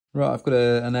Right, I've got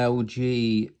an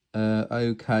LG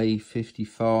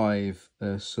OK55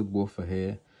 subwoofer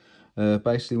here.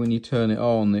 Basically, when you turn it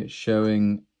on, it's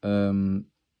showing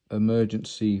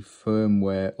emergency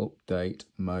firmware update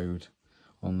mode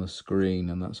on the screen,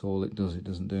 and that's all it does. It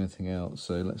doesn't do anything else.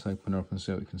 So let's open it up and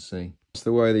see what we can see. So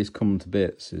the way these come to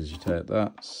bits is you take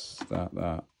that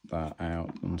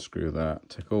out, unscrew that,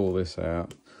 take all this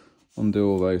out, undo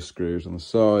all those screws on the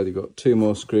side. You've got two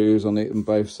more screws on it on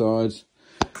both sides,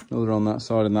 another on that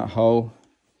side in that hole.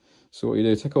 So what you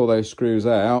do, take all those screws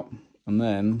out, and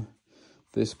then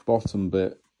this bottom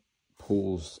bit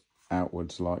pulls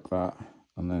outwards like that,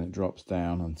 and then it drops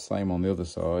down, and same on the other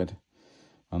side.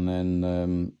 And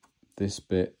then this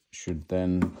bit should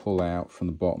then pull out from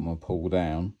the bottom or pull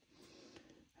down,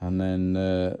 and then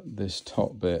this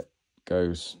top bit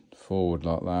goes forward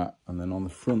like that, and then on the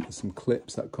front there's some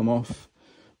clips that come off,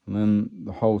 and then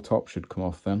the whole top should come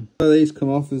off then. So these come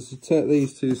off is you take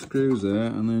these two screws there,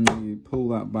 and then you pull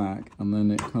that back, and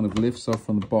then it kind of lifts off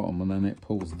from the bottom, and then it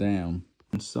pulls down.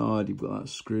 Inside you've got that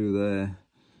screw there,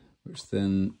 which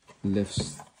then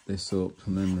lifts this up,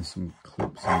 and then there's some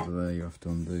clips under there you have to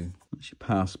undo. That's your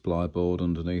power supply board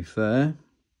underneath there.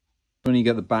 When you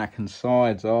get the back and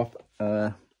sides off,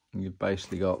 you've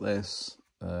basically got this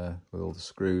with all the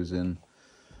screws in.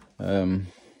 That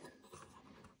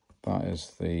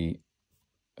is the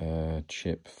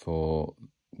chip for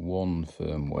one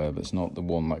firmware, but it's not the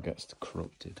one that gets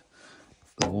corrupted.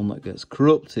 The one that gets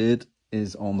corrupted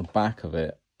is on the back of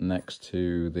it, next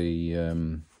to the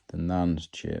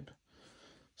NAND chip.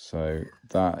 So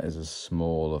that is a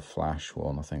smaller flash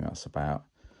one. I think that's about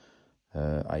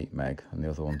 8 meg, and the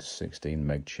other one's 16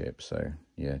 meg chip. So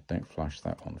yeah, don't flash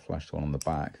that one, flash the one on the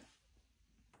back.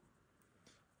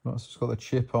 Right, so it's got the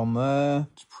chip on there,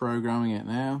 it's programming it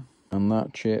now, and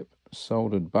that chip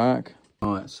soldered back.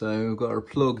 Right, so we've got her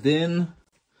plugged in,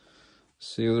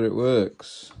 see whether it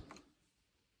works.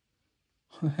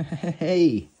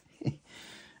 Hey,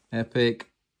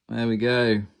 epic, there we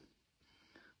go.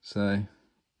 So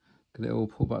get it all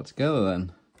pulled back together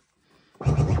then.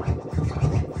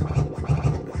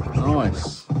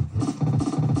 Nice.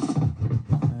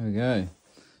 There we go.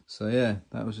 So yeah,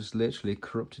 that was just literally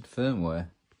corrupted firmware.